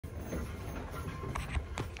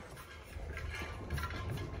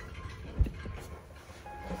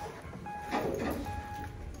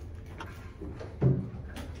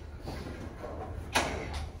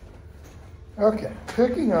Okay,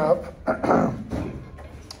 picking up, I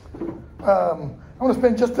want to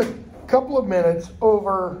spend just a couple of minutes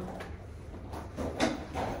over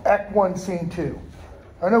Act 1, Scene 2.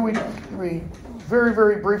 I know we very,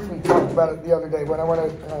 very briefly talked about it the other day, but I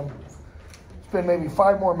want to spend maybe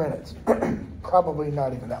 5 more minutes. Probably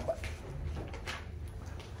not even that much.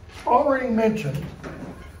 Already mentioned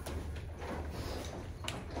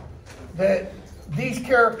that these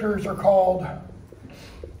characters are called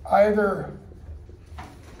either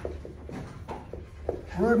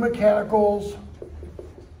rude mechanicals,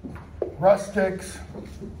 rustics,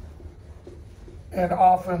 and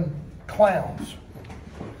often clowns.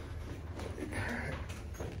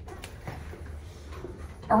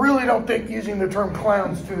 I really don't think using the term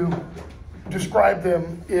clowns to describe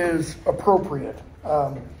them is appropriate.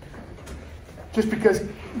 Just because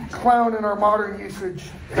clown in our modern usage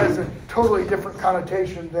has a totally different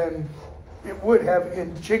connotation than it would have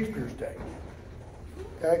in Shakespeare's day.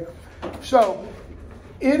 Okay? So,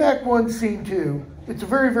 in Act 1, Scene 2, it's a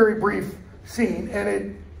very, very brief scene, and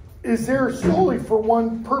it is there solely for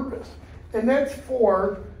one purpose. And that's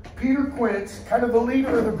for Peter Quince, kind of the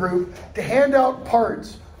leader of the group, to hand out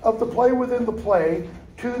parts of the play within the play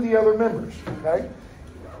to the other members. Okay?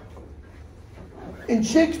 And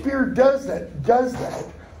Shakespeare does that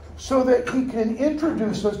so that he can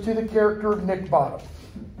introduce us to the character of Nick Bottom.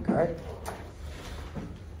 Okay?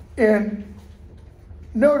 And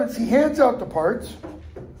notice he hands out the parts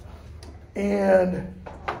and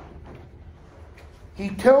he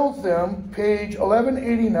tells them, page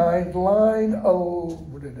 1189, line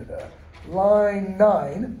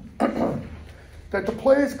 9, that the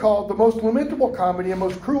play is called The Most Lamentable Comedy and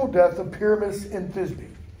Most Cruel Death of Pyramus and Thisbe.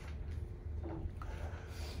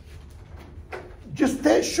 Just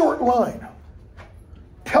that short line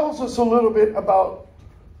tells us a little bit about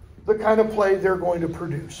the kind of play they're going to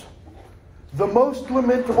produce. The most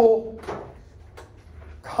lamentable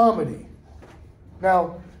comedy.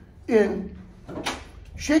 Now, in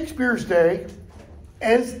Shakespeare's day,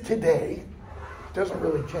 as today, doesn't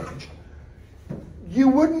really change, you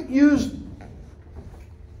wouldn't use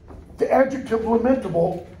the adjective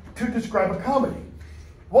lamentable to describe a comedy.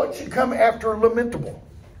 What should come after lamentable?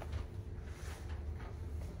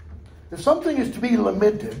 If something is to be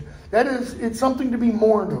lamented, that is, it's something to be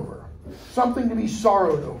mourned over, something to be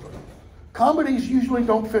sorrowed over. Comedies usually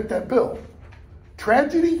don't fit that bill.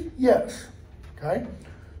 Tragedy, yes. Okay?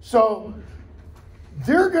 So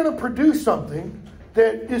they're going to produce something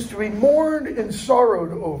that is to be mourned and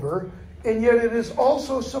sorrowed over, and yet it is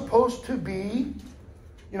also supposed to be,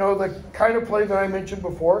 you know, the kind of play that I mentioned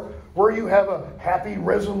before, where you have a happy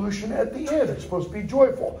resolution at the end. It's supposed to be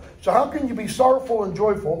joyful. So how can you be sorrowful and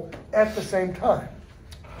joyful at the same time?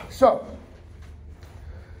 So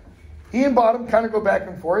he and Bottom kind of go back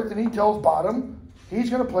and forth, and he tells Bottom he's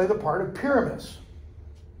going to play the part of Pyramus.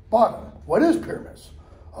 Bottom, what is Pyramus?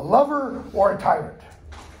 A lover or a tyrant?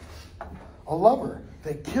 A lover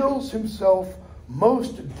that kills himself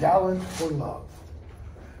most gallant for love.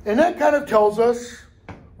 And that kind of tells us,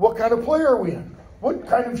 what kind of play are we in? What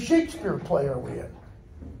kind of Shakespeare play are we in?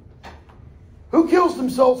 Who kills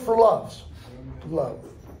themselves for loves? Love,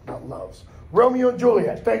 not loves. Romeo and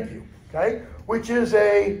Juliet, thank you. Okay? Which is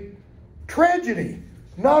a tragedy,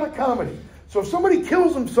 not a comedy. So if somebody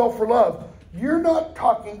kills himself for love, you're not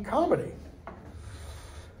talking comedy.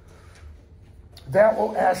 That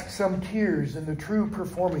will ask some tears in the true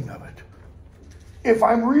performing of it. If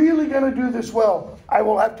I'm really going to do this well, I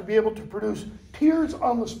will have to be able to produce tears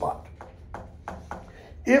on the spot.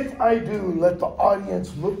 If I do, let the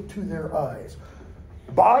audience look to their eyes.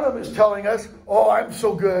 Bottom is telling us, oh, I'm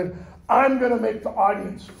so good, I'm going to make the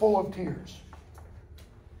audience full of tears.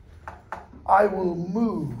 I will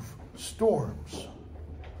move storms.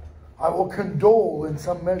 I will condole in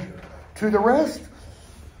some measure. To the rest,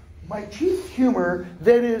 my chief humor,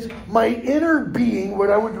 that is my inner being, what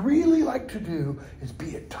I would really like to do is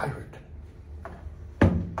be a tyrant.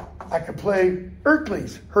 I could play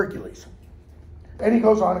Hercules. And he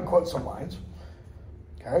goes on and quotes some lines.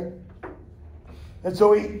 Okay? And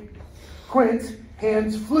so Quince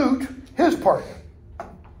hands Flute his part.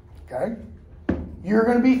 Okay? You're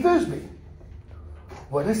going to be Thisbe.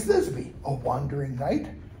 What is Thisbe? A wandering knight.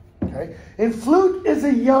 Okay? And Flute is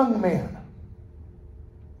a young man.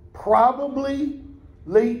 Probably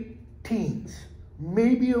late teens.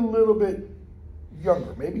 Maybe a little bit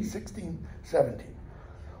younger. Maybe 16, 17.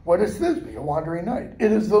 What is Thisbe? A wandering knight.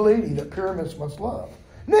 It is the lady that Pyramus must love.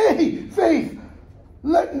 Nay, faith,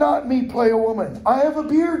 let not me play a woman. I have a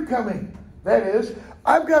beard coming. That is,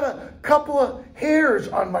 I've got a couple of hairs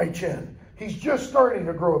on my chin. He's just starting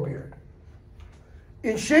to grow a beard.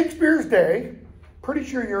 In Shakespeare's day, pretty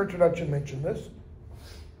sure your introduction mentioned this,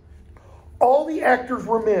 all the actors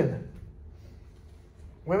were men.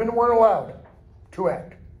 Women weren't allowed to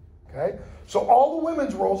act. Okay? So all the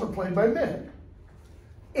women's roles are played by men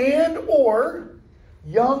and or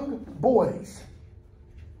young boys.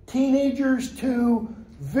 Teenagers to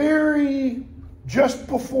very just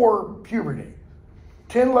before puberty.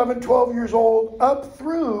 10, 11, 12 years old up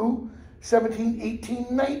through 17, 18,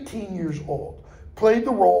 19 years old. Played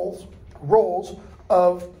the roles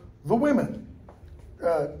of the women,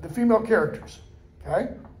 the female characters.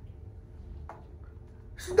 Okay?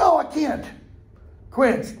 He says, no, I can't.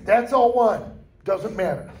 Quince, that's all one. Doesn't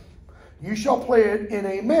matter. You shall play it in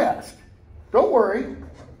a mask. Don't worry.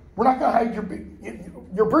 We're not going to hide your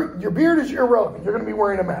beard. Your beard is irrelevant. You're going to be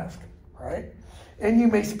wearing a mask. Right? And you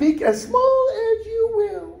may speak as small as you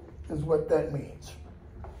will, is what that means.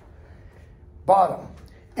 Bottom.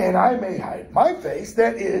 And I may hide my face.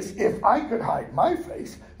 That is, if I could hide my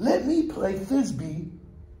face, let me play Thisbe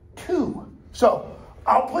too. So,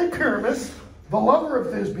 I'll play Pyramus, the lover of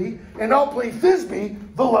Thisbe, and I'll play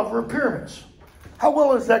Thisbe, the lover of Pyramus. How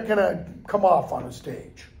well is that going to come off on a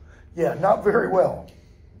stage? Yeah, not very well.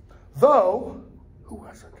 Though, who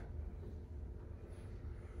was it?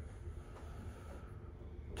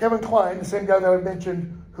 Kevin Kline, the same guy that I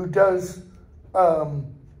mentioned who does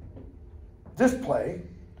this play,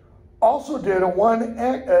 also did a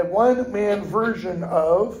one-man version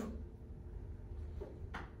of,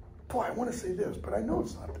 boy, I want to say this, but I know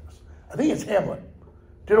it's not this. I think it's Hamlet.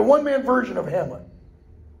 Did a one-man version of Hamlet.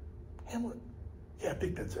 Hamlet? Yeah, I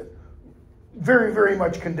think that's it. Very, very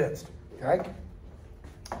much condensed. Okay?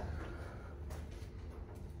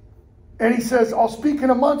 And he says, I'll speak in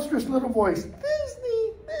a monstrous little voice.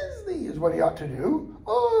 Thisbe is what he ought to do.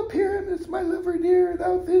 Oh, Pyramus, my lover dear,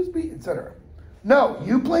 thou Thisbe, etc. No,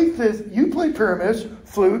 you play Pyramus,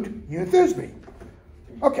 flute, you Thisbe.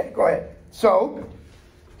 Okay, go ahead. So,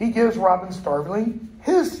 he gives Robin Starveling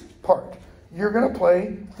his part. You're going to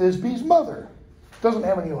play Thisbe's mother. Doesn't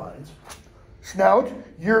have any lines. Snout,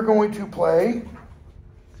 you're going to play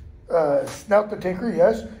Snout the Tinker,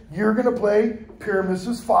 yes. You're going to play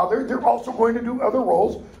Pyramus's father. They're also going to do other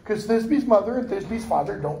roles because Thisbe's mother and Thisbe's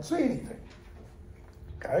father don't say anything.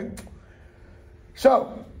 Okay?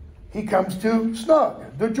 So, he comes to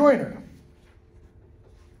Snug, the joiner.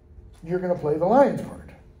 You're going to play the lion's part.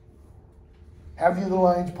 Have you the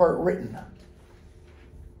lion's part written?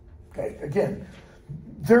 Okay, again,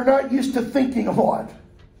 they're not used to thinking a lot.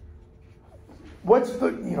 What's the,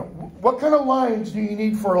 what kind of lines do you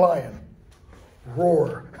need for a lion?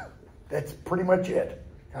 Roar. That's pretty much it.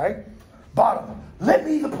 Okay? Bottom. Let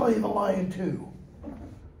me play the lion too.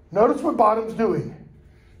 Notice what Bottom's doing.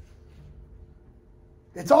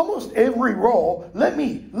 It's almost every role. Let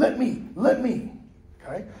me.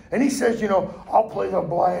 Okay? And he says, I'll play the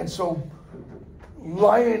lion so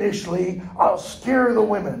lionishly, I'll scare the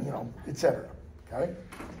women, etc. Okay?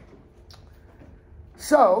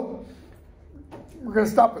 So, we're going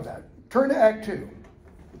to stop with that. Turn to Act 2.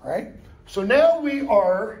 All right? So now we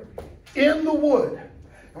are in the wood.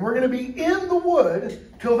 And we're going to be in the wood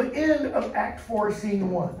till the end of Act 4,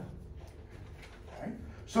 Scene 1. Okay?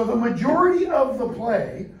 So the majority of the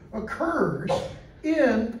play occurs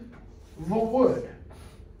in the wood.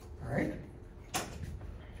 All right?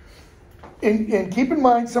 And keep in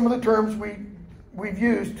mind some of the terms we've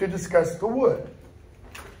used to discuss the wood.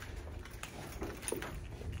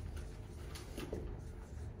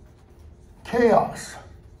 Chaos,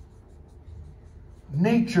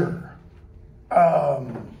 nature,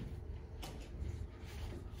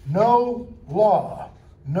 no law,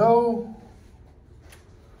 no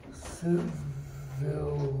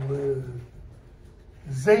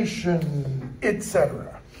civilization,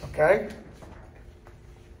 etc. Okay?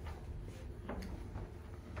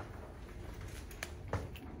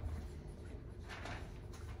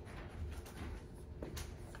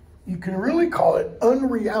 You can really call it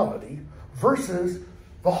unreality versus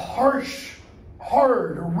the harsh,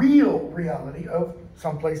 hard, real reality of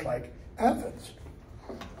someplace like Athens.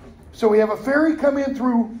 So we have a fairy come in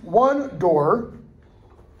through one door.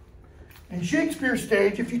 In Shakespeare's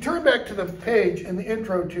stage, if you turn back to the page in the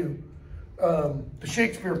intro to the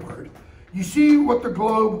Shakespeare part, you see what the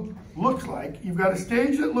globe looks like. You've got a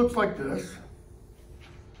stage that looks like this.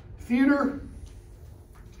 Theater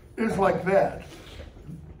is like that.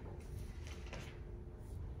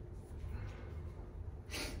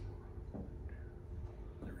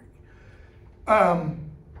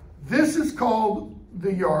 This is called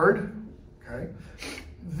the yard, okay?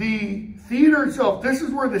 The theater itself, this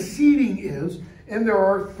is where the seating is, and there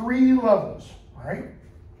are 3 levels, all right?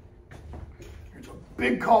 Here's a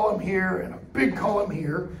big column here and a big column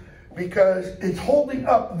here because it's holding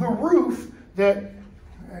up the roof that,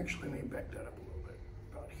 actually let me back that up a little bit,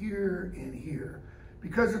 about here and here.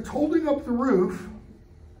 Because it's holding up the roof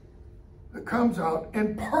that comes out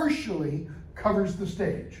and partially covers the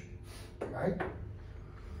stage, right?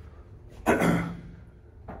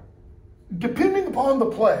 Depending upon the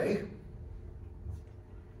play,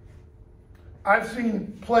 I've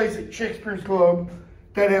seen plays at Shakespeare's Globe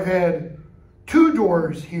that have had 2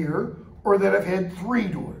 doors here or that have had 3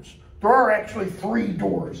 doors. There are actually 3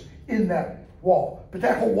 doors in that wall, but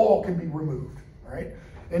that whole wall can be removed, all right?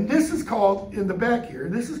 And this is called, in the back here,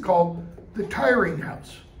 this is called the tiring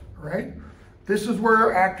house, right? This is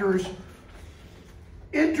where actors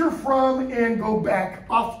enter from and go back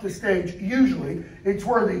off the stage. Usually, it's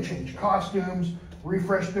where they change costumes,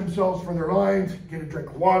 refresh themselves for their lines, get a drink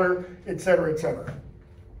of water, etc., etc.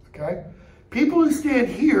 Okay? People who stand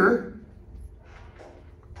here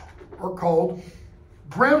are called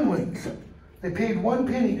groundlings. They paid 1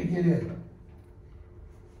 penny to get in.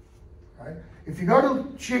 Right? If you go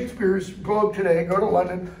to Shakespeare's Globe today, go to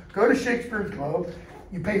London, go to Shakespeare's Globe,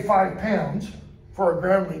 you pay £5 for a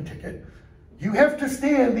groundling ticket. You have to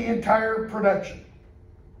stand the entire production.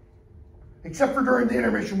 Except for during the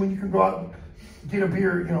intermission when you can go out and get a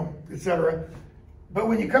beer, you know, etc. But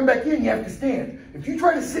when you come back in, you have to stand. If you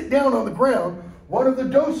try to sit down on the ground, one of the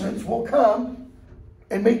docents will come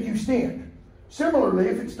and make you stand. Similarly,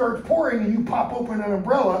 if it starts pouring and you pop open an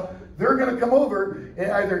umbrella, they're going to come over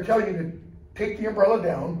and either tell you to take the umbrella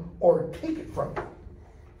down or take it from you.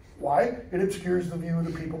 Why? It obscures the view of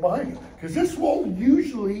the people behind you. Because this will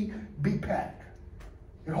usually be packed.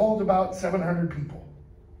 It holds about 700 people.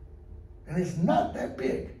 And it's not that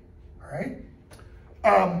big, all right?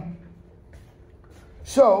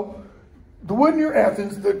 So, the wood near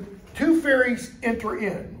Athens, the 2 ferries enter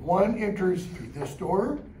in. One enters through this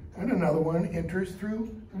door, and another one enters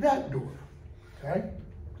through that door, okay?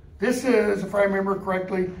 This is, if I remember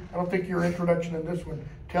correctly, I don't think your introduction in this one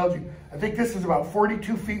tells you, I think this is about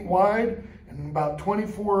 42 feet wide and about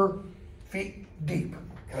 24 feet deep,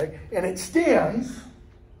 okay? And it stands,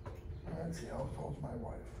 let's see, how tall is my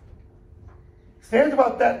wife? Stands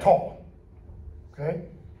about that tall, okay?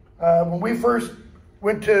 When we first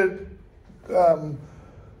went to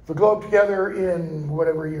the Globe together in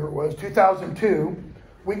whatever year it was, 2002,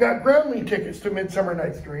 we got groundling tickets to Midsummer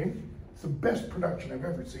Night's Dream. It's the best production I've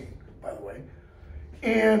ever seen, by the way.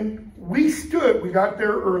 And we got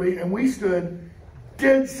there early, and we stood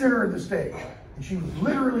dead center of the stage. And she was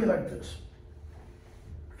literally like this.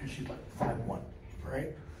 Because she's like 5'1", right?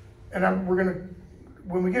 And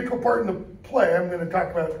when we get to a part in the play, I'm going to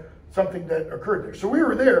talk about something that occurred there. So we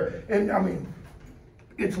were there, and I mean,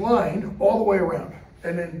 it's lined all the way around.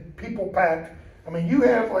 And then people packed. I mean, you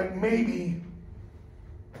have like maybe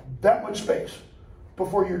that much space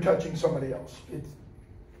before you're touching somebody else. It's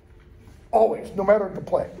always, no matter the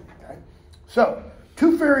play. Okay? So,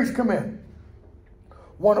 2 ferries come in.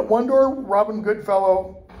 One at one door, Robin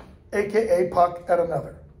Goodfellow, a.k.a. Puck, at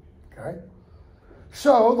another. Okay?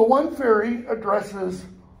 So, the one ferry addresses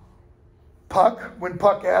Puck when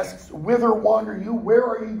Puck asks, "Whither wander you? Where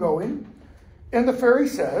are you going?" And the ferry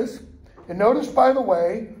says, and notice, by the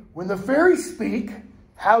way, when the fairies speak,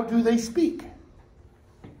 how do they speak?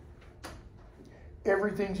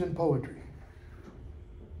 Everything's in poetry.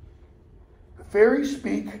 The fairies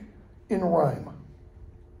speak in rhyme.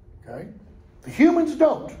 Okay? The humans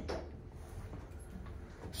don't.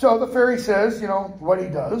 So the fairy says, you know, what he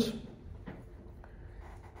does.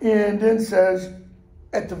 And then says,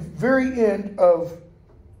 at the very end of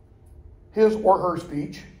his or her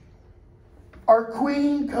speech, our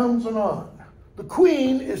queen comes anon. The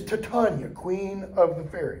queen is Titania, queen of the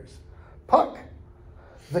fairies. Puck.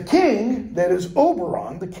 The king, that is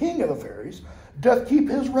Oberon, the king of the fairies, doth keep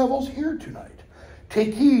his revels here tonight.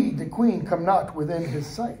 Take heed the queen come not within his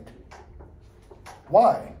sight.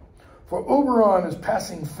 Why? For Oberon is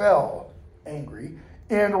passing fell, angry,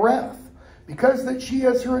 and wrath, because that she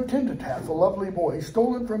as her attendant hath a lovely boy,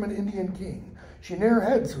 stolen from an Indian king. She ne'er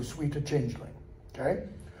had so sweet a changeling. Okay?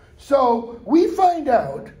 So, we find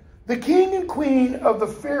out the king and queen of the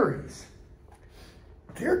fairies,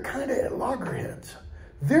 they're kind of at loggerheads.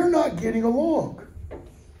 They're not getting along.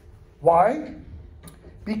 Why?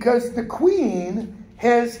 Because the queen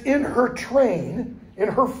has in her train, in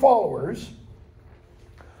her followers,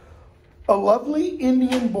 a lovely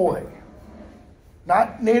Indian boy.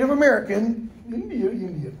 Not Native American,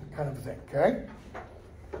 Indian kind of thing, okay?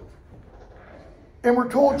 And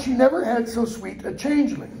we're told she never had so sweet a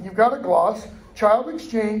changeling. You've got a gloss, child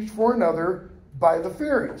exchanged for another by the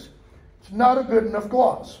fairies. It's not a good enough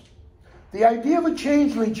gloss. The idea of a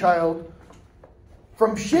changeling child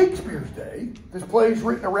from Shakespeare's day, this play is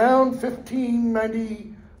written around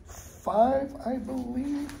 1595, I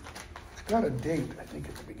believe. It's got a date, I think,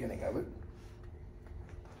 at the beginning of it.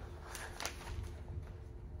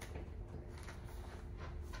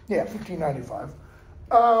 Yeah, 1595.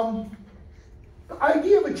 The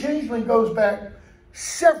idea of a changeling goes back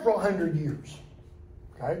several hundred years.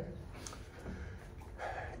 Okay?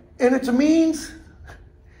 And it is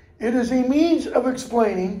a means of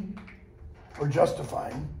explaining or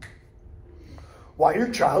justifying why your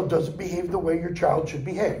child doesn't behave the way your child should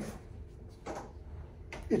behave.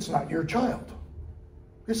 It's not your child.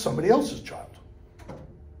 It's somebody else's child.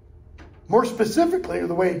 More specifically,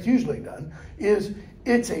 the way it's usually done, is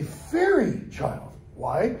it's a fairy child.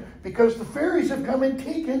 Why? Because the fairies have come and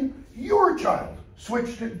taken your child,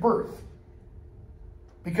 switched at birth.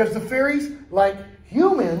 Because the fairies like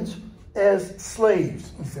humans as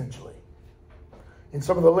slaves, essentially. In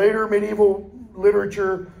some of the later medieval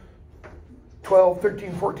literature, 12,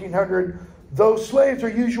 13, 1400, those slaves are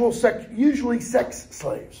usually sex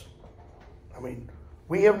slaves. I mean,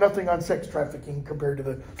 we have nothing on sex trafficking compared to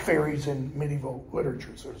the fairies in medieval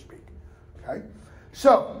literature, so to speak. Okay?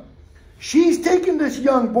 So, she's taken this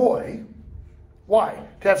young boy. Why?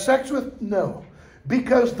 To have sex with? No.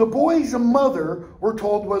 Because the boy's mother, we're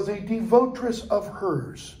told, was a devotress of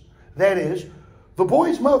hers. That is, the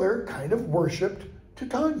boy's mother kind of worshipped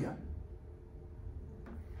Titania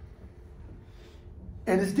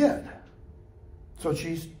and is dead. So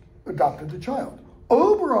she's adopted the child.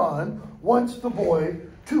 Oberon wants the boy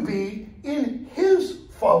to be in his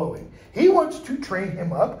following. He wants to train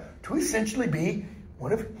him up to essentially be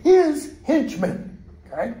one of his henchmen.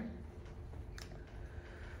 Okay?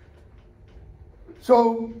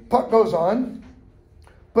 So Puck goes on,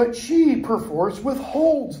 but she perforce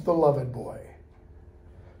withholds the loved boy,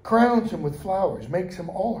 crowns him with flowers, makes him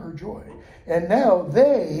all her joy. And now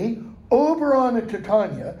they, Oberon and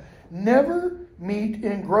Titania, never meet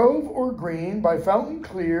in grove or green, by fountain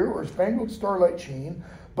clear or spangled starlight sheen,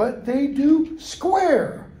 but they do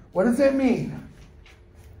square. What does that mean?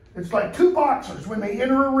 It's like two boxers when they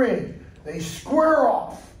enter a ring. They square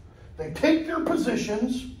off. They take their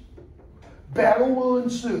positions. Battle will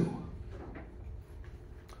ensue.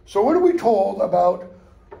 So what are we told about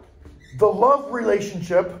the love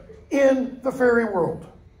relationship in the fairy world?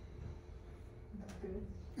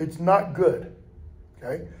 It's not good.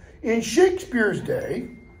 Okay? In Shakespeare's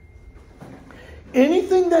day,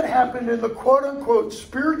 anything that happened in the quote-unquote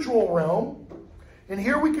spiritual realm, and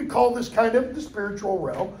here we could call this kind of the spiritual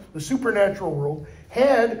realm, the supernatural world,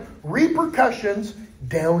 had repercussions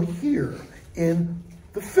down here in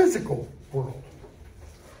the physical world,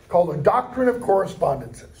 called the doctrine of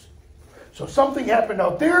correspondences. So something happened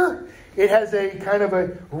out there, it has a kind of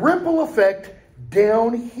a ripple effect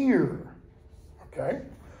down here. Okay?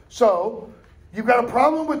 So, you've got a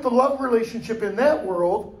problem with the love relationship in that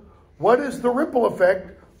world. What is the ripple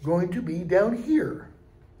effect going to be down here?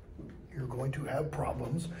 You're going to have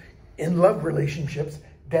problems in love relationships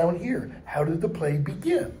down here. How did the play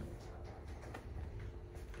begin?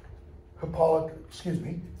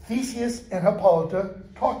 Theseus and Hippolyta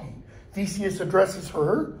talking. Theseus addresses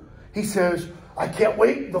her. He says, I can't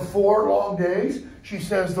wait the 4 long days. She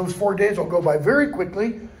says, those 4 days will go by very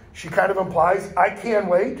quickly. She kind of implies, I can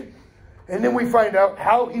wait. And then we find out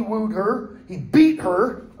how he wooed her. He beat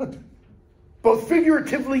her, both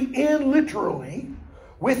figuratively and literally,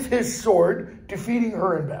 with his sword, defeating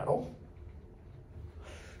her in battle.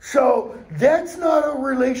 So that's not a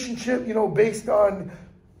relationship, based on,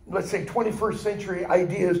 let's say, 21st century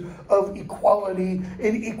ideas of equality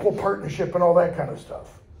and equal partnership and all that kind of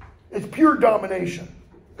stuff. It's pure domination.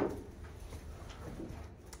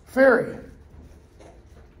 Fairy.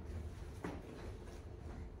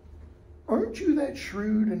 Aren't you that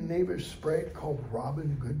shrewd and knavish sprite called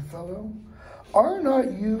Robin Goodfellow? Are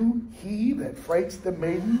not you he that frights the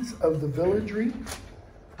maidens of the villagery?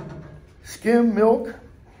 Skim milk.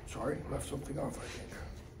 Sorry, left something off, I think.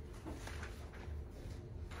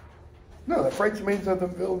 No, that frights the maidens of the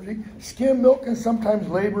villagery. Skim milk and sometimes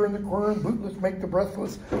labor in the quern. Bootless make the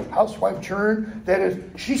breathless housewife churn. That is,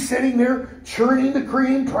 she's sitting there churning the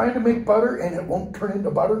cream, trying to make butter, and it won't turn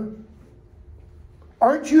into butter.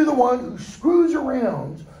 Aren't you the one who screws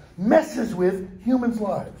around, messes with humans'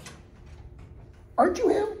 lives? Aren't you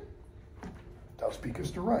him? Thou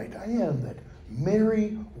speakest aright. I am that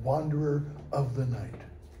merry wanderer of the night.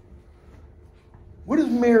 What does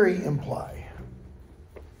merry imply?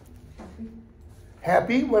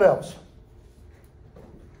 Happy. What else?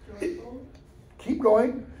 Keep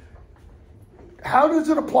going. How does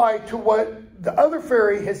it apply to what the other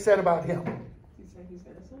fairy has said about him. He said he's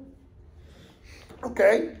innocent.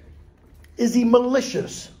 Okay. Is he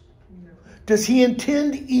malicious? No. Does he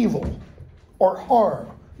intend evil or harm?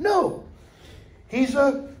 No. He's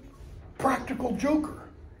a practical joker.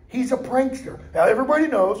 He's a prankster. Now, everybody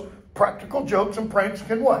knows practical jokes and pranks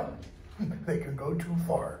can what? They can go too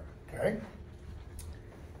far. Okay?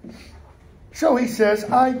 So he says,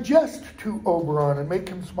 I jest to Oberon and make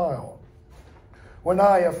him smile. When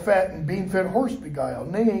I, a fat and bean-fed horse beguile,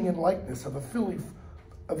 neighing in likeness of a filly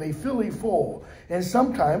foal. And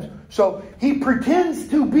sometimes, so he pretends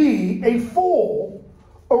to be a foal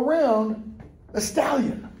around a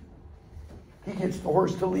stallion. He gets the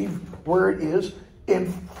horse to leave where it is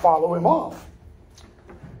and follow him off.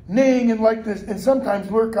 Neighing in likeness, and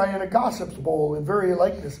sometimes lurk I in a gossip's bowl in very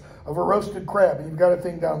likeness of a roasted crab. And you've got a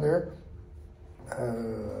thing down there.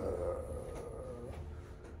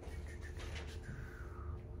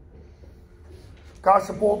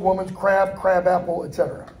 Gossip old woman's crab, crab apple,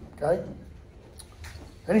 etc. Okay?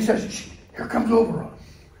 And he says, shh, here comes Oberon.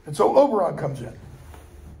 And so Oberon comes in.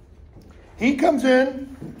 He comes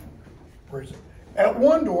in, where is it? At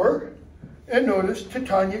one door, and notice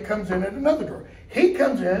Titania comes in at another door. He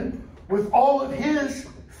comes in with all of his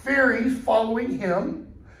fairies following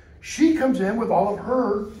him. She comes in with all of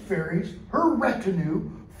her fairies, her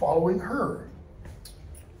retinue, following her.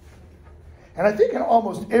 And I think in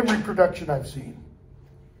almost every production I've seen,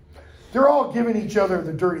 they're all giving each other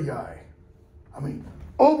the dirty eye. I mean,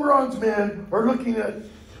 Oberon's men are looking at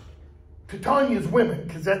Titania's women,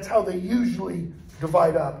 because that's how they usually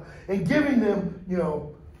divide up, and giving them, you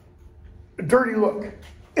know, a dirty look.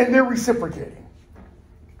 And they're reciprocating.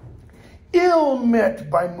 Ill met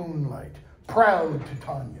by moonlight, proud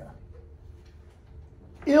Titania.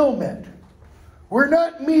 Ill met. We're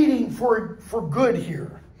not meeting for good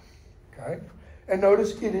here. Okay? And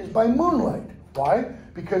notice it is by moonlight. Why?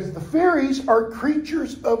 Because the fairies are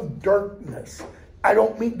creatures of darkness. I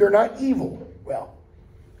don't mean they're not evil. Well,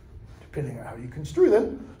 depending on how you construe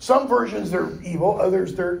them. Some versions they're evil,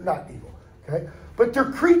 others they're not evil. Okay? But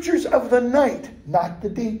they're creatures of the night, not the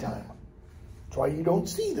daytime. That's why you don't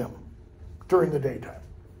see them during the daytime.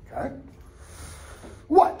 Okay?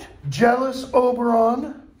 What? Jealous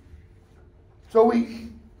Oberon? So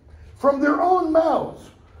from their own mouths,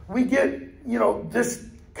 we get, you know, this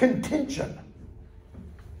contention.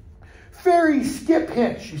 Fairy skip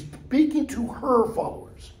hint. She's speaking to her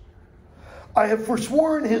followers. I have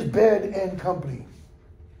forsworn his bed and company.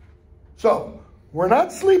 So, we're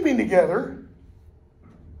not sleeping together.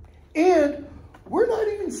 And we're not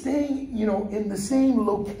even staying, you know, in the same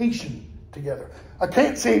location together. I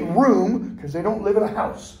can't say room, because they don't live in a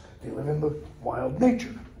house. They live in the wild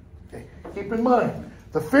nature. Okay? Keep in mind,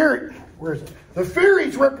 the fairy, where is it? The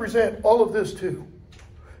fairies represent all of this too.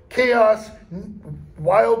 Chaos,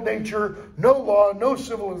 wild nature, no law, no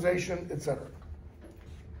civilization, etc.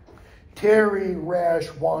 Tarry,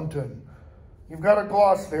 rash, wanton. You've got a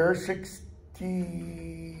gloss there,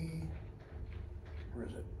 60, where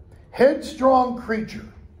is it? Headstrong creature.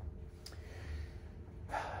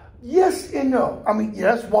 Yes and no. I mean,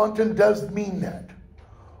 yes, wanton does mean that.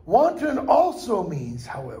 Wanton also means,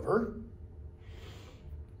 however,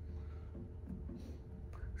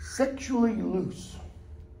 sexually loose.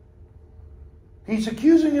 He's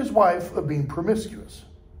accusing his wife of being promiscuous.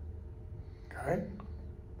 Okay?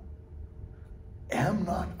 Am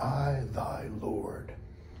not I thy Lord?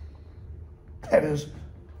 That is,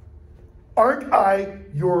 aren't I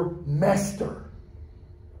your master?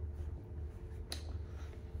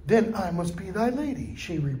 Then I must be thy lady,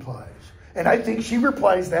 she replies. And I think she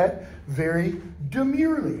replies that very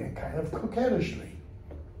demurely and kind of coquettishly.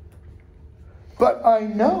 But I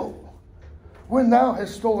know, when thou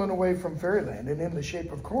hast stolen away from fairyland and in the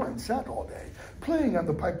shape of corn sat all day, playing on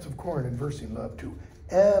the pipes of corn and versing love to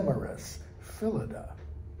amorous Phillida.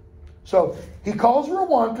 So he calls her a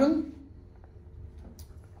wanton.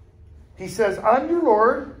 He says, I'm your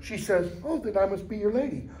lord. She says, oh, then I must be your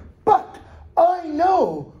lady. But I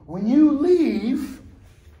know when you leave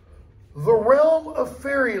the realm of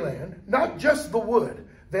fairyland, not just the wood,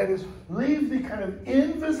 that is, leave the kind of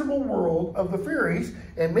invisible world of the fairies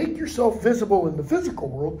and make yourself visible in the physical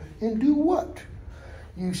world, and do what?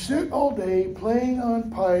 You sit all day playing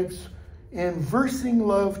on pipes and versing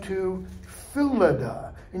love to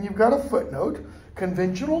Phillida. And you've got a footnote,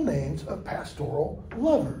 conventional names of pastoral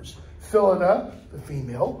lovers. Phillida, the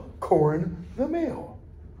female, Corn, the male.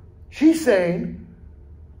 She's saying,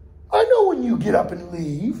 I know when you get up and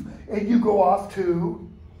leave and you go off to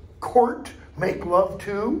court, make love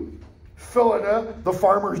to Phillida, the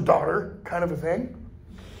farmer's daughter, kind of a thing.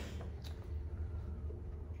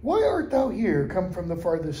 why art thou here come from the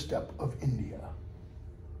farthest steppe of India?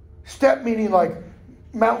 Steppe meaning like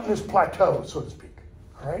mountainous plateau, so to speak.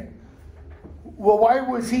 All right? Well, why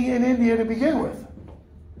was he in India to begin with?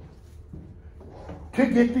 To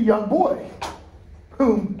get the young boy,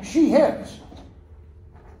 whom she has.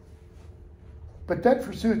 But that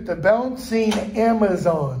forsooth, the bouncing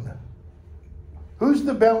Amazon. Who's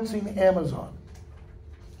the bouncing Amazon?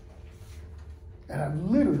 And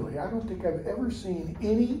I don't think I've ever seen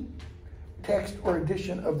any text or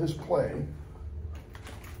edition of this play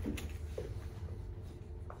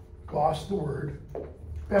gloss the word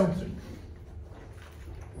bouncing.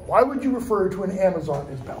 Why would you refer to an Amazon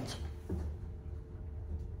as bouncing?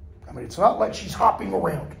 I mean, it's not like she's hopping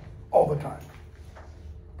around all the time.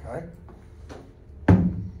 Okay?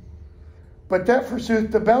 But that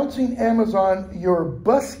forsooth, the bouncing Amazon, your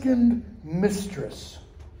buskined mistress,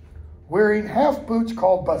 wearing half boots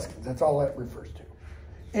called buskins. That's all that refers to.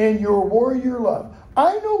 And your warrior love.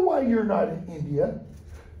 I know why you're not in India.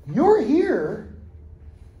 You're here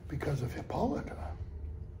because of Hippolyta.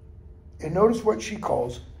 And notice what she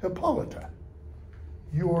calls Hippolyta.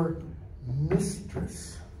 Your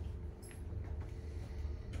mistress.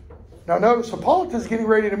 Now notice Hippolyta is getting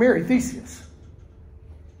ready to marry Theseus.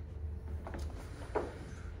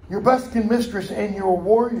 Your buskin mistress and your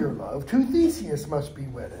warrior love to Theseus must be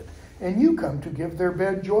wedded. And you come to give their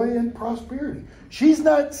bed joy and prosperity. She's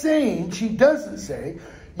not saying, she doesn't say,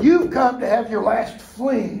 you've come to have your last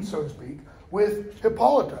fling, so to speak, with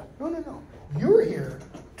Hippolyta. No. You're here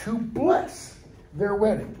to bless their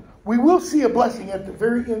wedding. We will see a blessing at the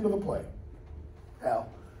very end of the play. Now,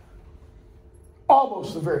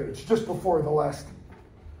 almost the very, it's just before the last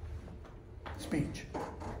speech.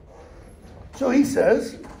 So he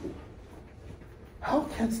says, how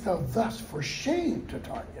canst thou thus for shame,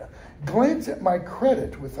 Titania, glance at my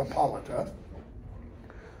credit with Hippolyta,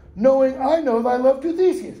 knowing I know thy love to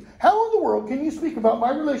Theseus? How in the world can you speak about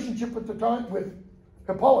my relationship with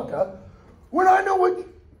Hippolyta when I know what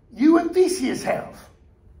you and Theseus have?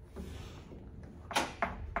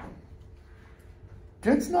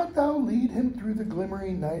 Didst not thou lead him through the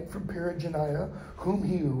glimmering night from Perigenia, whom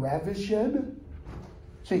he ravished?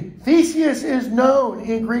 See, Theseus is known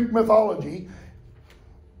in Greek mythology,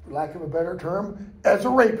 for lack of a better term, as a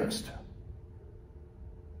rapist.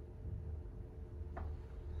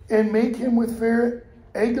 And make him with fair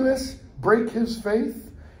Aegilis break his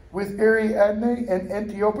faith with Ariadne and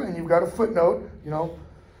Antiope. And you've got a footnote,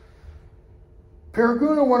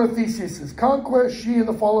 Periguna, one of Theseus's conquests. She and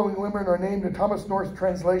the following women are named in Thomas North's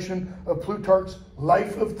translation of Plutarch's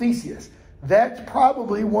Life of Theseus. That's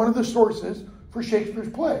probably one of the sources for Shakespeare's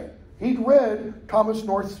play. He'd read Thomas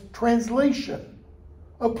North's translation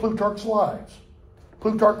of Plutarch's Lives.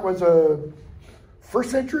 Plutarch was a 1st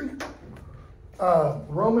century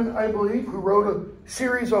Roman, I believe, who wrote a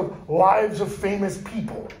series of lives of famous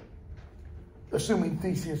people, assuming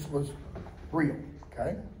Theseus was real,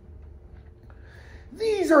 okay?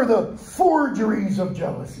 These are the forgeries of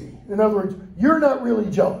jealousy. In other words, you're not really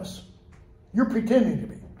jealous. You're pretending to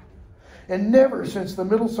be. And never since the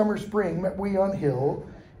middle summer spring met we on hill,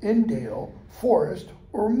 in dale, forest,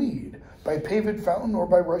 or mead, by paved fountain or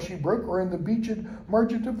by rushy brook, or in the beached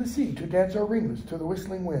margent of the sea, to dance our ringlets to the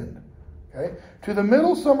whistling wind. Okay? To the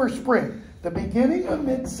middle summer spring, the beginning of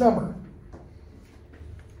midsummer.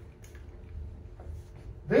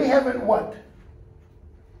 They haven't what?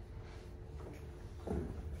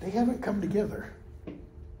 They haven't come together.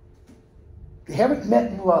 They haven't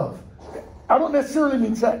met in love. I don't necessarily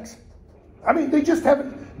mean sex. I mean, they just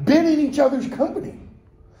haven't been in each other's company.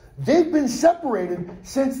 They've been separated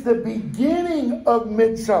since the beginning of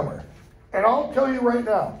midsummer. And I'll tell you right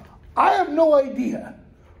now, I have no idea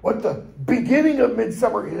what the beginning of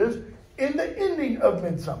midsummer is in the ending of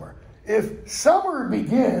midsummer. If summer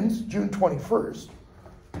begins June 21st,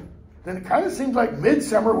 then it kind of seems like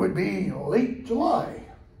midsummer would be late July.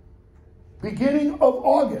 Beginning of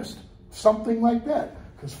August, something like that.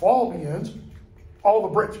 Because fall begins, all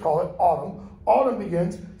the Brits call it autumn. Autumn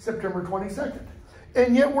begins September 22nd.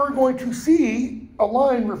 And yet we're going to see a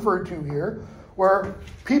line referred to here where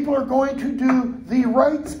people are going to do the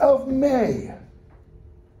rites of May.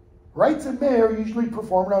 Rites of May are usually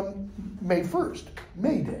performed on May 1st,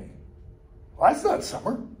 May Day. Well, that's not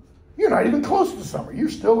summer. You're not even close to summer. You're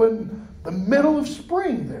still in the middle of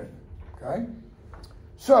spring then. Okay?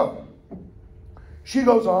 So, she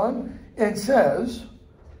goes on and says,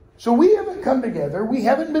 so we haven't come together. We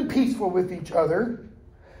haven't been peaceful with each other.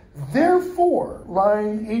 Therefore,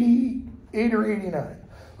 line 88 or 89,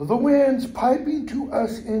 the winds piping to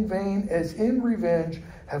us in vain as in revenge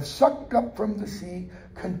have sucked up from the sea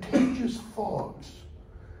contagious fogs,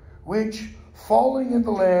 which falling in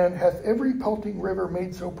the land hath every pelting river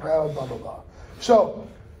made so proud, blah, blah, blah. So,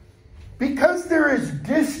 because there is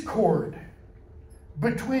discord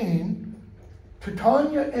between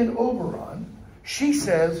Titania and Oberon, she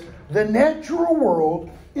says the natural world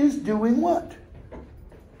is doing what?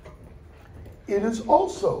 It is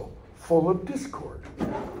also full of discord.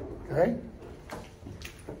 Okay?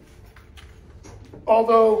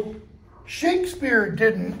 Although Shakespeare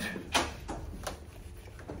didn't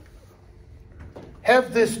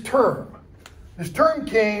have this term. This term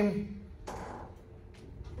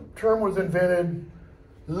was invented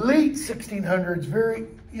late 1600s,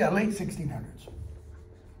 late 1600s.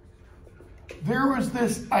 There was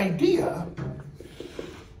this idea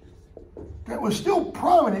that was still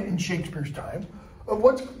prominent in Shakespeare's time of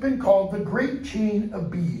what's been called the great chain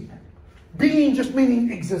of being. Being just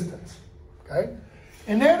meaning existence, okay?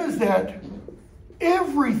 And that is that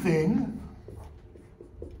everything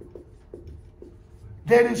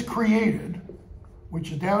that is created,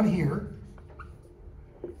 which is down here,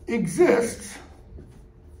 exists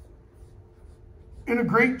in a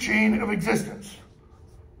great chain of existence,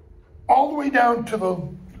 all the way down to the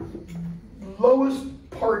lowest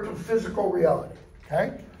part of physical reality,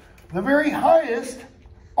 okay? The very highest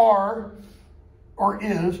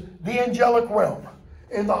is the angelic realm,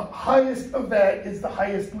 and the highest of that is the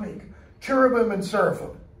highest link, cherubim and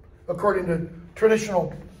seraphim, according to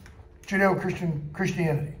traditional Judeo-Christian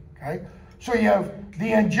Christianity, okay? So you have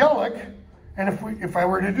the angelic, and if I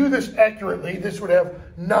were to do this accurately, this would have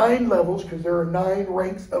 9 levels, because there are 9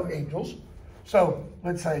 ranks of angels. So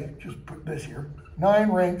let's say, just put this here,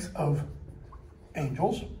 9 ranks of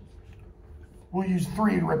angels. We'll use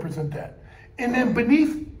 3 to represent that. And then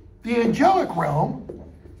beneath the angelic realm,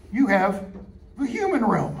 you have the human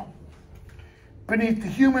realm. Beneath the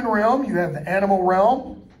human realm, you have the animal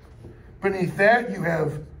realm. Beneath that, you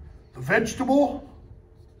have the vegetable,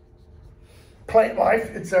 plant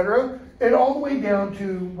life, etc., and all the way down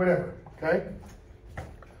to whatever, okay?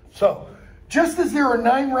 So, just as there are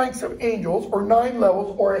 9 ranks of angels, or 9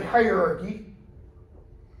 levels, or a hierarchy,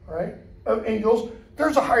 all right, of angels,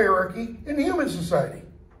 there's a hierarchy in human society.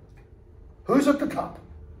 Who's at the top?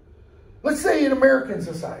 Let's say in American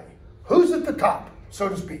society. Who's at the top, so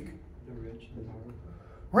to speak? The rich and powerful.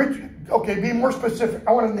 Rich, okay, be more specific.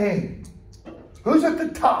 I want a name. Who's at the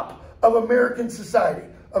top of American society?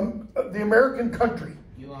 The American country?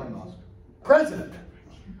 Elon Musk. President.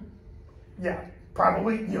 Yeah,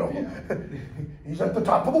 probably, you know. He's at the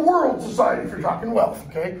top of the world society if you're talking wealth,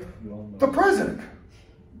 okay? The president.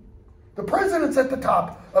 The president's at the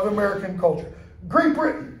top of American culture. Great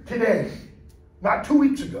Britain, today, not 2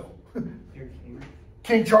 weeks ago.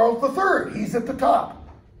 King Charles III, he's at the top.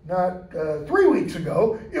 Not 3 weeks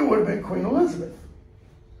ago, it would have been Queen Elizabeth.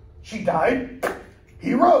 She died,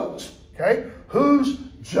 he rose, okay? Who's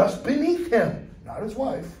just beneath him? Not his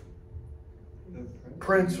wife.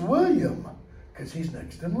 Prince William, because he's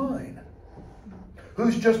next in line.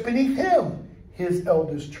 Who's just beneath him? His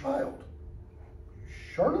eldest child.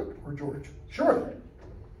 Charlotte or George? Charlotte.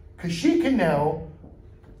 Because she can now,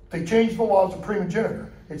 they changed the laws of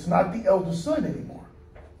primogeniture. It's not the eldest son anymore.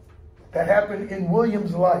 That happened in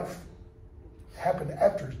William's life. It happened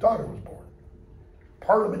after his daughter was born.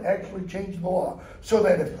 Parliament actually changed the law so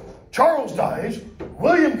that if Charles dies,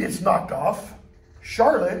 William gets knocked off,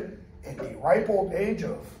 Charlotte, at the ripe old age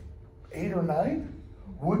of 8 or 9,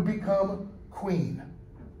 would become queen.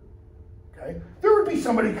 Okay? There would be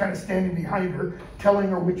somebody kind of standing behind her, telling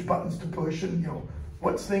her which buttons to push and, you know,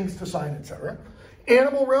 what things to sign, etc.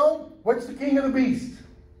 Animal realm, what's the king of the beasts?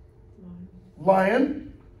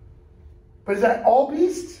 Lion. But is that all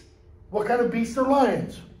beasts? What kind of beasts are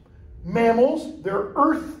lions? Mammals, they're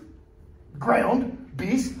earth, ground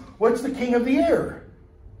beasts. What's the king of the air?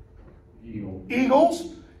 Eagle.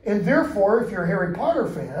 Eagles. And therefore, if you're a Harry Potter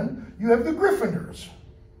fan, you have the Gryffindors.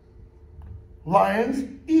 Lions,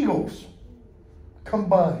 eagles,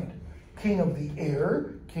 combined. King of the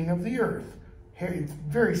air, king of the earth. It's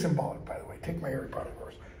very symbolic, by the way. Take my Harry Potter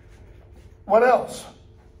course. What else?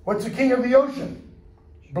 What's the king of the ocean?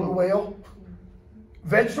 Blue whale.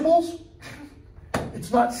 Vegetables?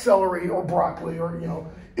 It's not celery or broccoli or, you know,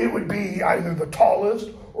 it would be either the tallest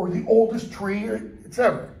or the oldest tree,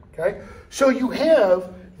 etc. Okay? So you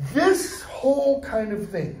have this whole kind of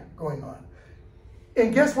thing going on.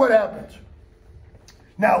 And guess what happens?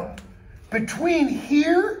 Now, between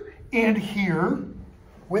here and here,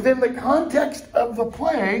 within the context of the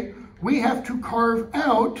play, we have to carve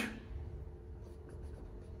out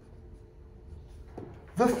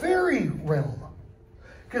the fairy realm.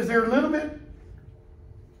 Because they're a little bit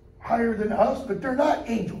higher than us, but they're not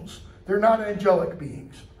angels. They're not angelic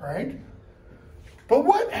beings, right? But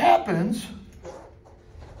what happens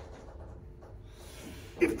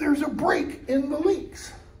if there's a break in the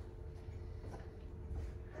leaks?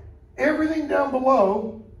 Everything down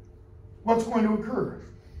below, what's going to occur?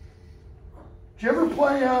 Did you ever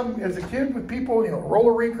play as a kid with people,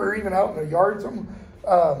 roller rink or even out in the yard, something?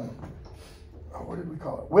 What did we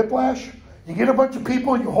call it? Whiplash. You get a bunch of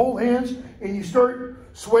people and you hold hands and you start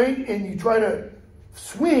swaying and you try to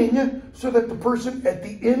swing so that the person at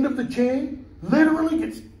the end of the chain literally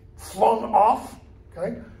gets flung off.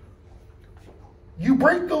 Okay. You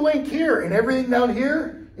break the link here and everything down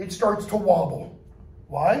here, it starts to wobble.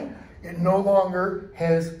 Why? It no longer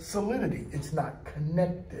has solidity. It's not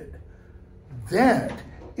connected. That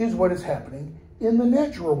is what is happening in the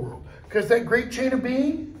natural world. Because that great chain of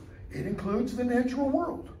being, it includes the natural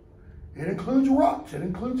world. It includes rocks, it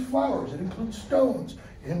includes flowers, it includes stones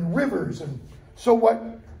and rivers. And so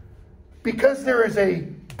what? Because there is a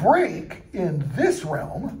break in this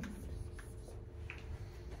realm,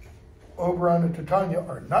 Oberon and Titania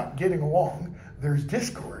are not getting along. There's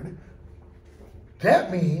discord.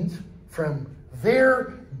 That means from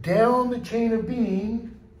there down the chain of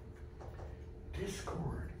being,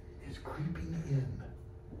 discord is creeping in.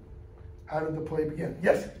 How did the play begin?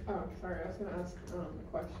 Yes? Oh, sorry, I was going to ask a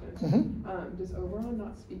question. Mm-hmm. Does Oberon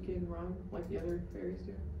not speak in rhyme like the other fairies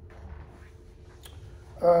do?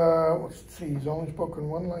 Let's see, he's only spoken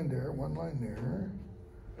one line there, one line there.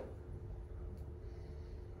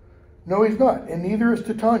 No, he's not, and neither is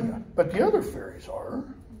Titania. But the other fairies are.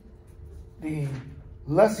 The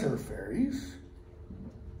lesser fairies.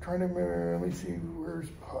 Trying to remember, let me see, where's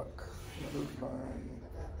Puck? Another line.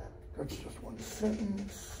 That's just one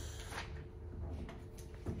sentence.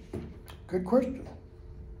 Good question.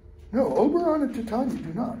 No, Oberon and Titania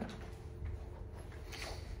do not.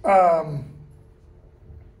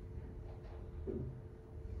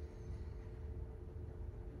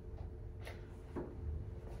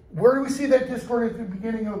 Where do we see that discord at the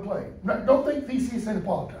beginning of the play? No, don't think Theseus and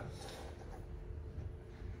Hippolyta.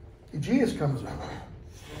 Aegeus comes in.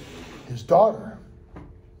 His daughter.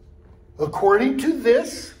 According to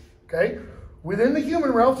this, okay, within the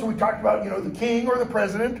human realm, so we talked about, the king or the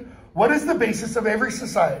president. What is the basis of every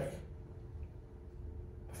society?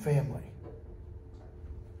 The family.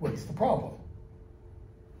 What's the problem?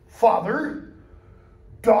 Father,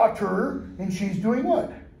 daughter, and she's doing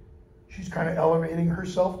what? She's kind of elevating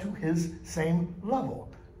herself to his same level.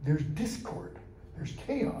 There's discord. There's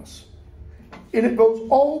chaos. And it goes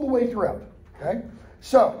all the way throughout. Okay?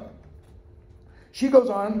 So, she goes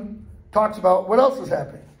on, talks about what else is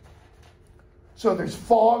happening. So there's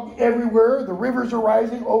fog everywhere. The rivers are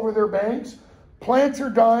rising over their banks. Plants are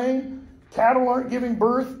dying. Cattle aren't giving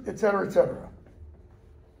birth, etc., etc.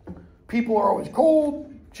 People are always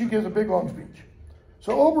cold. She gives a big, long speech.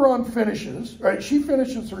 So Oberon finishes, right? She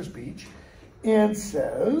finishes her speech and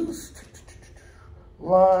says,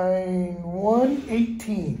 line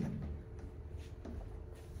 118.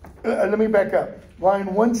 Let me back up. Line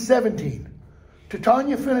 117.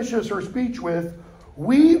 Titania finishes her speech with,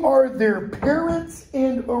 "We are their parents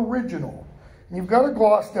and original." And you've got a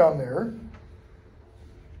gloss down there.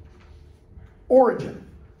 Origin.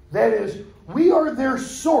 That is, we are their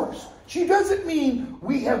source. She doesn't mean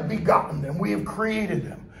we have begotten them, we have created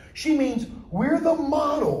them. She means we're the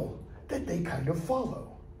model that they kind of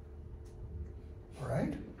follow. All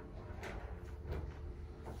right?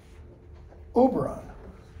 Oberon,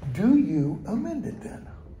 do you amend it then?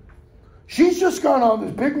 She's just gone on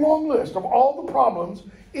this big long list of all the problems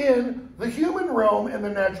in the human realm and the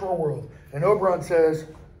natural world. And Oberon says,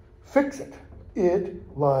 fix it.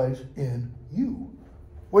 It lies in you.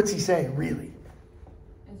 What's he saying, really?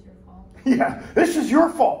 It's your fault. Yeah, this is your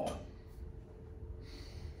fault.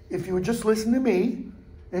 If you would just listen to me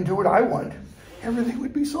and do what I want, everything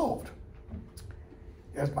would be solved.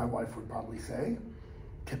 As my wife would probably say,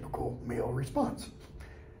 typical male response.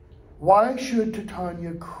 Why should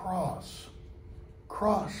Titania cross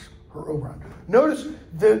her Oberon? Notice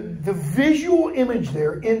the visual image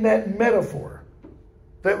there in that metaphor.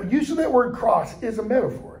 The use of that word cross is a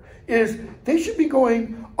metaphor. Is they should be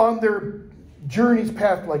going on their journey's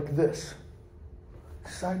path like this,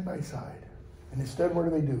 side by side. And instead, what are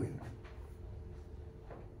they doing?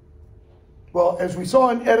 Well, as we saw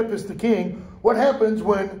in Oedipus the King, what happens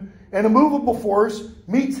when an immovable force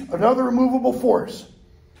meets another immovable force?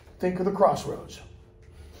 Think of the crossroads.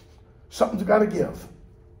 Something's got to give.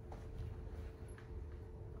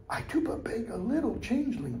 I do but beg a little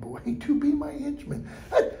changeling boy to be my henchman.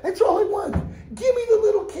 That's all I want. Give me the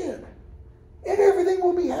little kid, and everything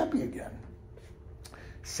will be happy again.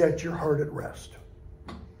 Set your heart at rest.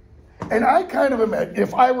 And I kind of imagine,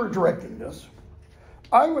 if I were directing this,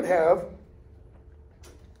 I would have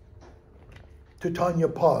Titania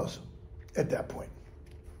pause at that point.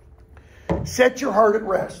 Set your heart at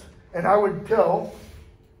rest. And I would tell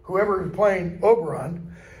whoever is playing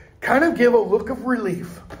Oberon, kind of give a look of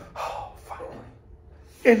relief. Oh, finally.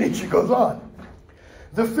 And then she goes on.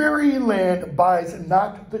 The fairy land buys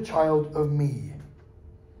not the child of me.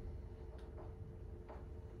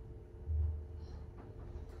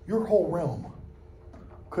 Your whole realm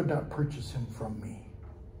could not purchase him from me.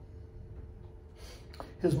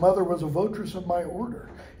 His mother was a votress of my order,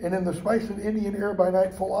 and in the spice of Indian air by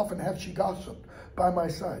night full often hath she gossiped by my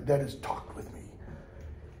side, that is, talked with me,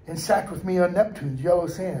 and sat with me on Neptune's yellow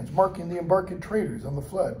sands, marking the embarked traders on the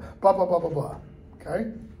flood, blah, blah, blah, blah, blah.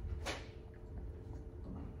 Okay?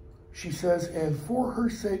 She says, and for her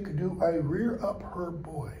sake do I rear up her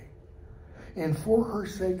boy, and for her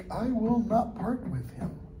sake I will not part with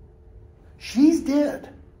him. She's dead.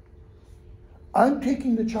 I'm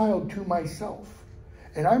taking the child to myself,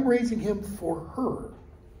 and I'm raising him for her.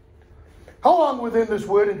 How long within this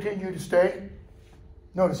wood intend you to stay?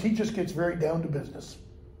 Notice he just gets very down to business.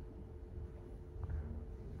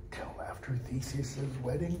 Till after Theseus'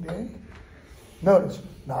 wedding day. Notice,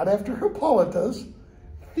 not after Hippolyta's,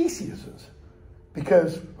 Theseus's.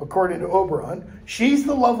 Because according to Oberon, she's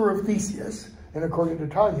the lover of Theseus, and according to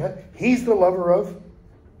Tanya, he's the lover of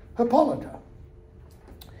Hippolyta.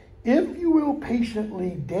 If you will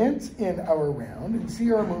patiently dance in our round and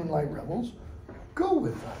see our moonlight revels, go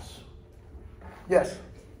with us. Yes?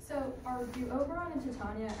 So, do Oberon and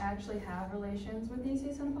Titania actually have relations with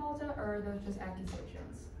Theseus and Hippolyta, or are those just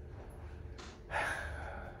accusations?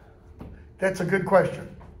 That's a good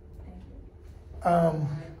question. Thank you.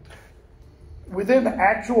 Within the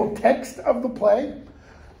actual text of the play,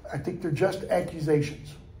 I think they're just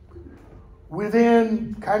accusations.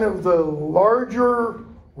 Within kind of the larger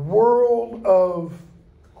world of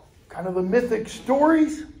kind of the mythic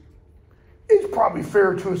stories, it's probably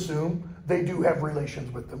fair to assume they do have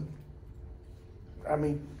relations with them. I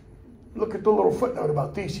mean, look at the little footnote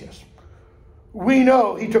about Theseus. We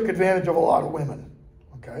know he took advantage of a lot of women,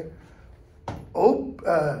 okay?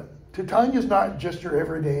 Titania's not just your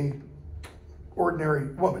everyday,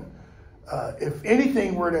 ordinary woman. If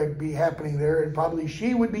anything were to be happening there, and probably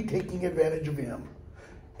she would be taking advantage of him.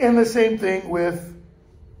 And the same thing with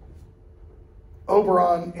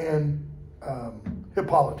Oberon and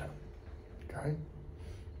Hippolyta. Okay?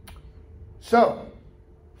 So,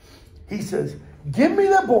 he says, give me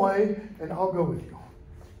that boy and I'll go with you.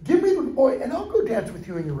 Give me the boy and I'll go dance with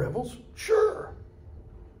you in your revels. Sure.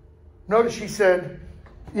 Notice she said,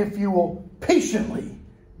 if you will patiently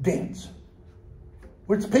dance.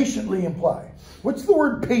 What's patiently imply? What's the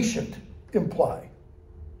word patient imply?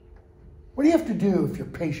 What do you have to do if you're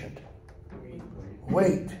patient?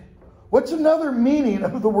 Wait. What's another meaning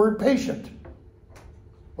of the word patient?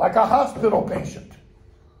 Like a hospital patient.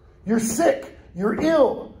 You're sick. You're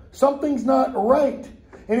ill. Something's not right.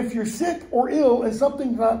 And if you're sick or ill and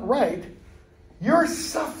something's not right, you're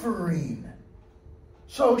suffering.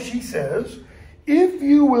 So she says, if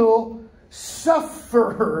you will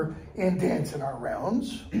suffer and dance in our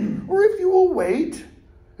rounds, or if you will wait,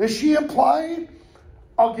 does she imply,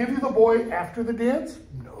 I'll give you the boy after the dance?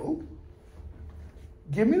 No.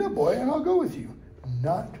 Give me the boy and I'll go with you.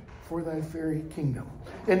 Not for thy fairy kingdom.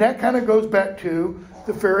 And that kind of goes back to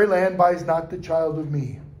the fairy land buys not the child of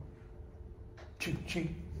me.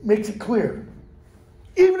 She makes it clear.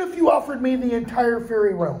 Even if you offered me the entire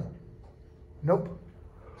fairy realm. Nope.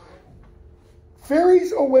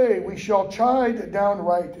 Fairies away, we shall chide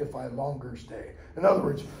downright if I longer stay. In other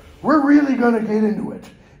words, we're really going to get into it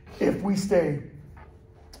if we stay.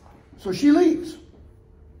 So she leaves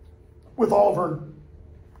with all of her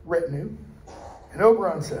retinue. And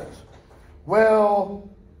Oberon says, well,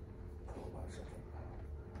 hold on a second.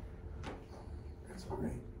 That's all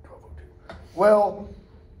right, 12:02. Well,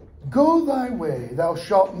 go thy way, thou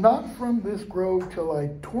shalt not from this grove till I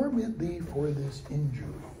torment thee for this injury.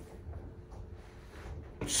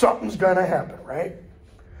 Something's going to happen, right?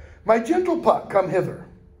 My gentle Puck, come hither.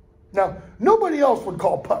 Now, nobody else would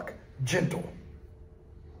call Puck gentle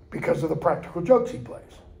because of the practical jokes he plays.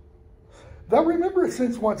 Thou remember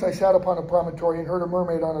since once I sat upon a promontory and heard a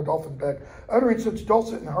mermaid on a dolphin back, uttering such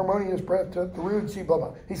dulcet and harmonious breath to the rude sea, blah,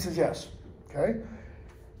 blah. He says, yes. Okay?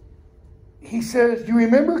 He says, do you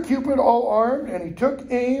remember Cupid all armed? And he took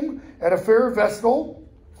aim at a fair vestal,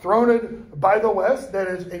 thrown by the west, that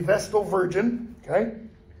is a vestal virgin. Okay?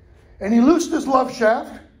 And he loosed his love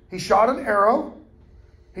shaft. He shot an arrow.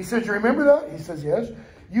 He says, you remember that? He says, yes.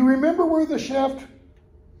 You remember where the shaft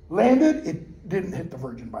landed? didn't hit the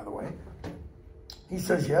virgin, by the way. He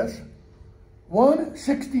says yes.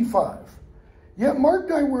 165. Yet marked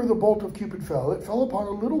I where the bolt of Cupid fell. It fell upon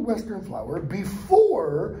a little western flower,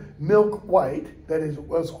 before milk white, that is,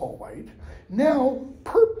 was all white, now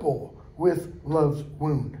purple with love's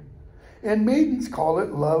wound. And maidens call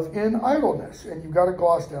it love in idleness. And you've got a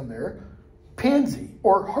gloss down there. Pansy,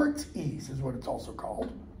 or heart's ease, is what it's also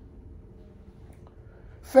called.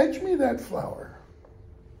 Fetch me that flower.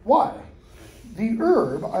 Why? The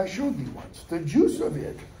herb I showed thee once, the juice of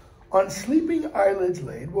it, on sleeping eyelids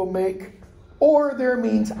laid, will make, or there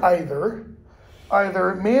means either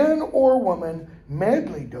man or woman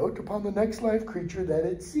madly dote upon the next live creature that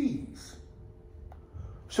it sees.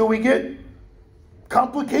 So we get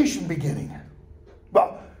complication beginning.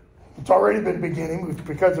 Well, it's already been beginning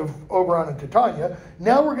because of Oberon and Titania.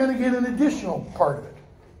 Now we're going to get an additional part of it.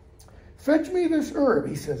 Fetch me this herb.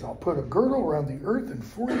 He says, I'll put a girdle around the earth in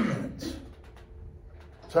 40 minutes.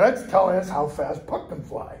 So that's telling us how fast Puck can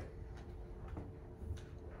fly.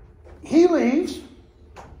 He leaves,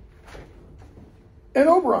 and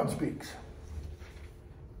Oberon speaks.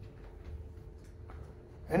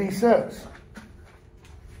 And he says,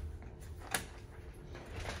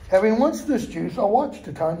 having once this juice, I'll watch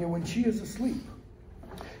Titania when she is asleep,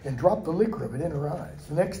 and drop the liquor of it in her eyes.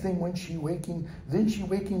 The next thing when she waking,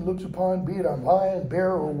 looks upon, be it on lion,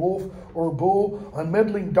 bear, or wolf, or bull, on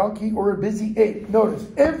meddling donkey, or a busy ape. Notice,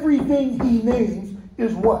 everything he names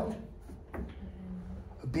is what?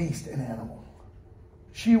 A beast, an animal.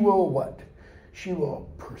 She will what? She will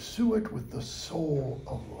pursue it with the soul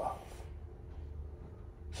of love.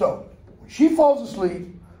 So, when she falls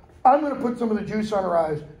asleep, I'm going to put some of the juice on her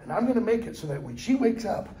eyes, and I'm going to make it so that when she wakes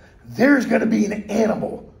up, there's going to be an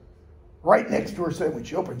animal right next to her, so that when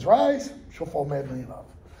she opens her eyes, she'll fall madly in love.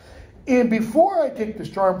 And before I take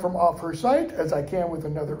this charm from off her sight, as I can with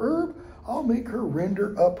another herb, I'll make her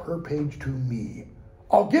render up her page to me.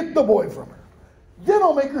 I'll get the boy from her. Then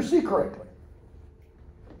I'll make her see correctly.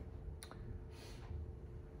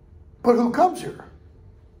 But who comes here?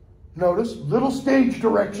 Notice, little stage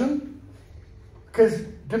direction, because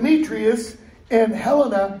Demetrius and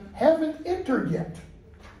Helena haven't entered yet.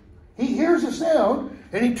 He hears a sound,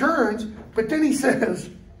 and he turns, but then he says,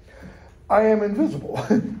 I am invisible.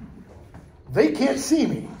 They can't see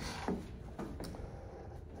me.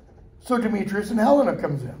 So Demetrius and Helena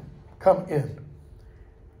come in.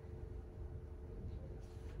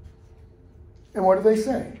 And what do they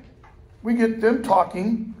say? We get them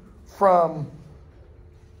talking from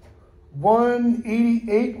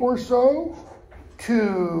 188 or so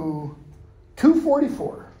to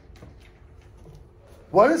 244.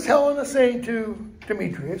 What is Helena saying to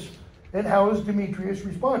Demetrius, and how is Demetrius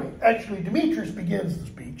responding? Actually, Demetrius begins the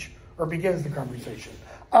speech, or begins the conversation.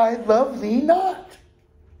 I love thee not.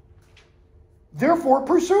 Therefore,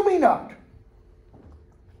 pursue me not.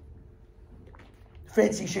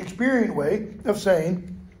 Fancy Shakespearean way of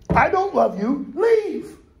saying, I don't love you,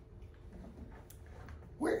 leave.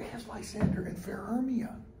 Where is Lysander and fair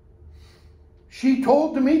Hermia? She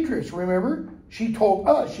told Demetrius, remember? She told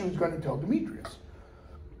us she was going to tell Demetrius.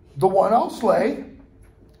 The one I'll slay,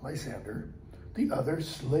 Lysander. The other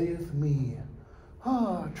slayeth me.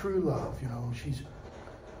 Ah, true love, she's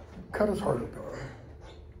cut his heart open.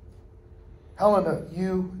 Helena,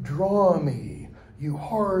 you draw me, you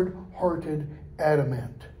hard-hearted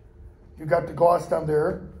adamant. You got the gloss down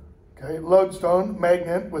there. Okay, lodestone,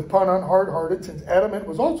 magnet, with pun on hard-hearted, since adamant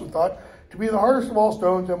was also thought to be the hardest of all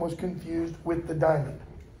stones and was confused with the diamond.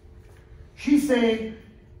 She's saying,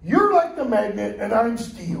 you're like the magnet and I'm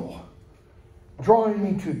steel, drawing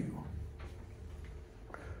me to you.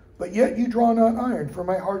 But yet you draw not iron, for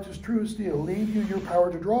my heart is true as steel. Leave you your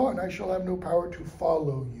power to draw, and I shall have no power to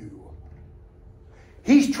follow you.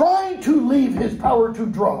 He's trying to leave his power to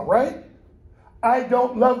draw, right? I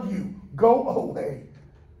don't love you. Go away.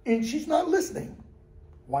 And she's not listening.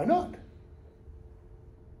 Why not?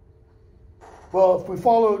 Well, if we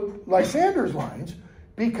follow Lysander's lines,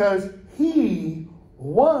 because he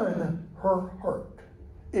won her heart.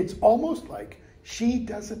 It's almost like she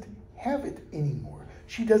doesn't have it anymore.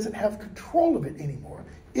 She doesn't have control of it anymore.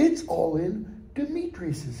 It's all in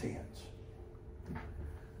Demetrius' hands.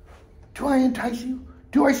 Do I entice you?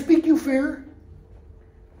 Do I speak you fair?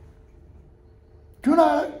 Do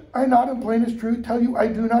not I not in plainest truth tell you I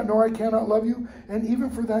do not nor I cannot love you? And even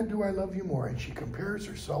for that do I love you more. And she compares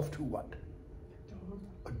herself to what?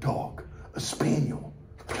 A dog, a spaniel.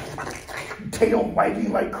 Tail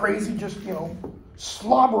wagging like crazy, just,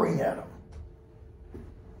 slobbering at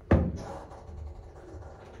him.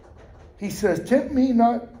 He says, tempt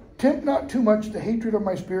not too much the hatred of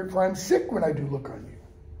my spirit, for I'm sick when I do look on you.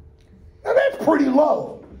 Now that's pretty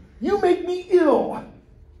low. You make me ill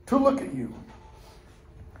to look at you.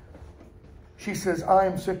 She says, I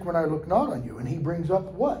am sick when I look not on you. And he brings up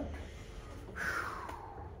what?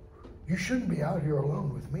 You shouldn't be out here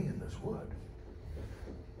alone with me in this wood.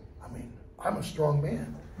 I mean, I'm a strong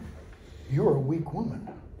man. You're a weak woman.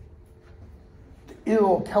 The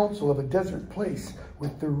ill counsel of a desert place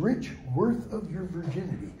with the rich worth of your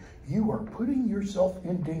virginity. You are putting yourself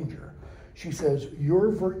in danger. She says, your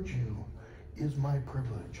virtue is my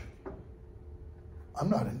privilege. I'm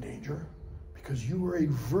not in danger because you are a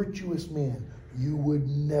virtuous man. You would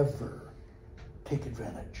never take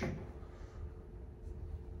advantage.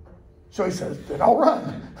 So he says, then I'll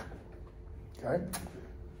run. Okay.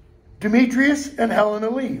 Demetrius and Helena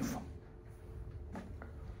leave.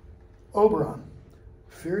 Oberon,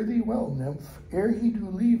 fare thee well, nymph. Ere he do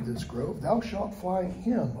leave this grove, thou shalt fly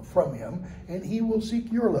from him, and he will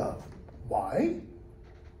seek your love. Why?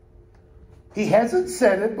 He hasn't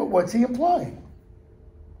said it, but what's he implying?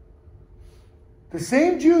 The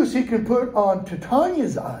same juice he can put on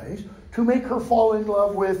Titania's eyes to make her fall in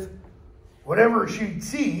love with whatever she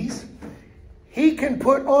sees, he can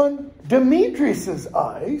put on Demetrius's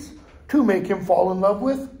eyes to make him fall in love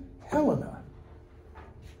with Helena.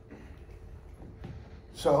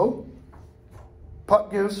 So,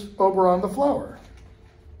 Puck gives Oberon the flower.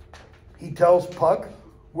 He tells Puck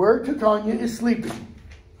where Titania is sleeping.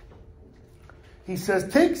 He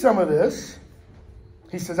says, take some of this.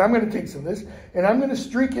 He says, I'm going to take some of this, and I'm going to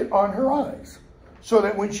streak it on her eyes so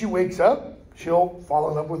that when she wakes up, she'll fall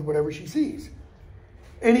in love with whatever she sees.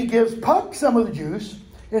 And he gives Puck some of the juice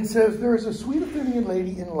and says, there is a sweet Athenian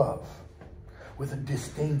lady in love with a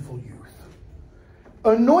disdainful youth.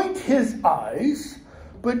 Anoint his eyes,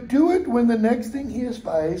 but do it when the next thing he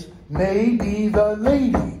espies may be the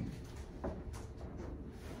lady.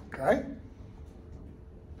 Okay?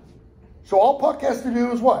 So all Puck has to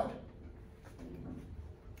do is what?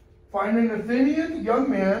 Find an Athenian young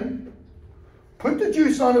man, put the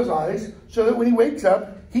juice on his eyes so that when he wakes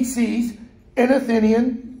up, he sees an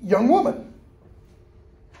Athenian young woman.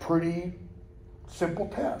 Pretty simple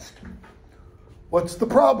task. What's the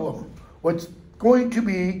problem? What's going to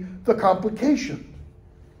be the complication?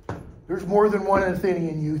 There's more than one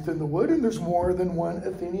Athenian youth in the wood, and there's more than one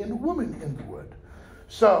Athenian woman in the wood.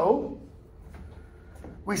 So,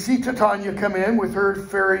 we see Titania come in with her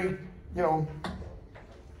fairy,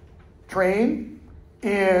 train,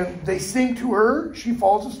 and they sing to her. She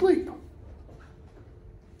falls asleep.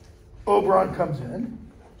 Oberon comes in,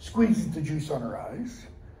 squeezes the juice on her eyes.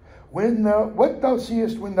 What thou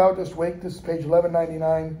seest when thou dost wake, this is page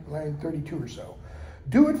 1199, line 32 or so.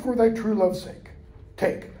 Do it for thy true love's sake.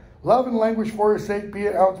 Take. Love and languish for his sake, be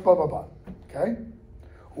it ounce, blah, blah, blah. Okay?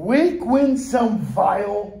 Wake when some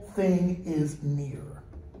vile thing is near.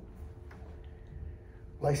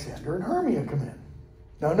 Lysander and Hermia come in.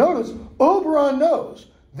 Now notice, Oberon knows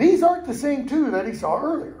these aren't the same two that he saw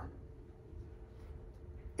earlier.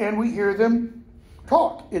 And we hear them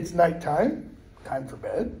talk. It's nighttime, time for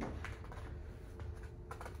bed.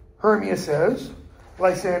 Hermia says,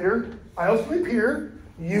 Lysander, I'll sleep here,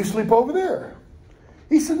 you sleep over there.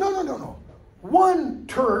 He said, no. One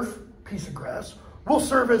turf piece of grass will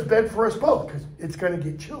serve as bed for us both because it's going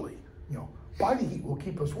to get chilly. Body heat will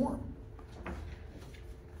keep us warm.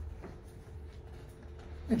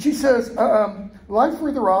 And she says, lie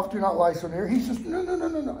further off, do not lie so near. He says, no,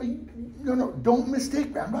 don't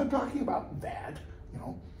mistake me. I'm not talking about that,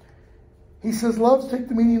 He says, loves take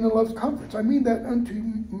the meaning of love's comforts. I mean that unto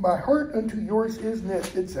my heart, unto yours is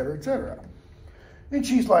knit, etc., etc. And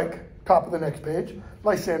she's like, top of the next page,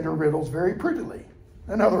 Lysander riddles very prettily.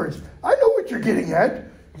 In other words, I know what you're getting at.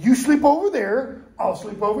 You sleep over there, I'll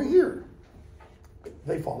sleep over here.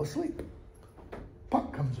 They fall asleep.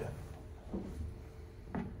 Puck comes in.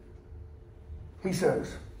 He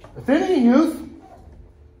says, Athenian youth,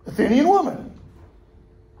 Athenian woman.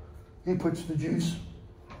 He puts the juice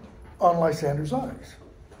on Lysander's eyes.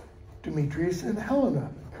 Demetrius and Helena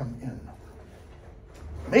come in,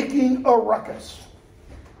 making a ruckus.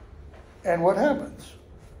 And what happens?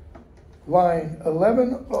 Line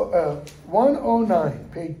 109,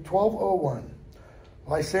 page 1201.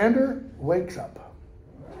 Lysander wakes up.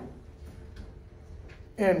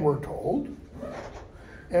 And we're told,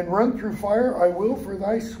 and run through fire I will for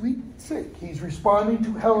thy sweet sake. He's responding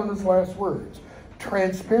to Helena's last words.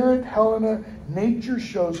 Transparent Helena, nature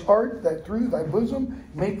shows art that through thy bosom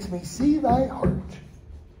makes me see thy heart.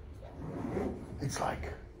 It's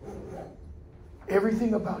like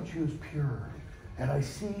everything about you is pure, and I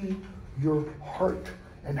see your heart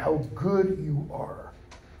and how good you are.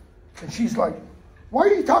 And she's like, why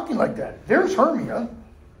are you talking like that? There's Hermia.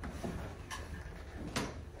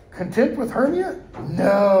 Content with hermia?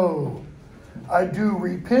 No. I do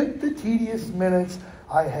repent the tedious minutes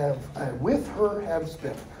I with her have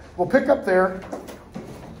spent. We'll pick up there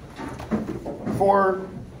for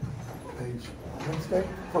page Wednesday,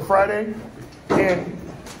 for Friday, and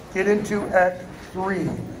get into Act 3.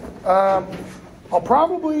 I'll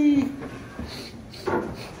probably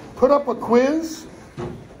put up a quiz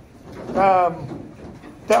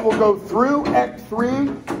that will go through Act 3.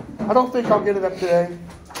 I don't think I'll get it up today.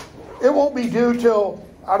 It won't be due till,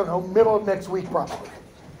 I don't know, middle of next week probably.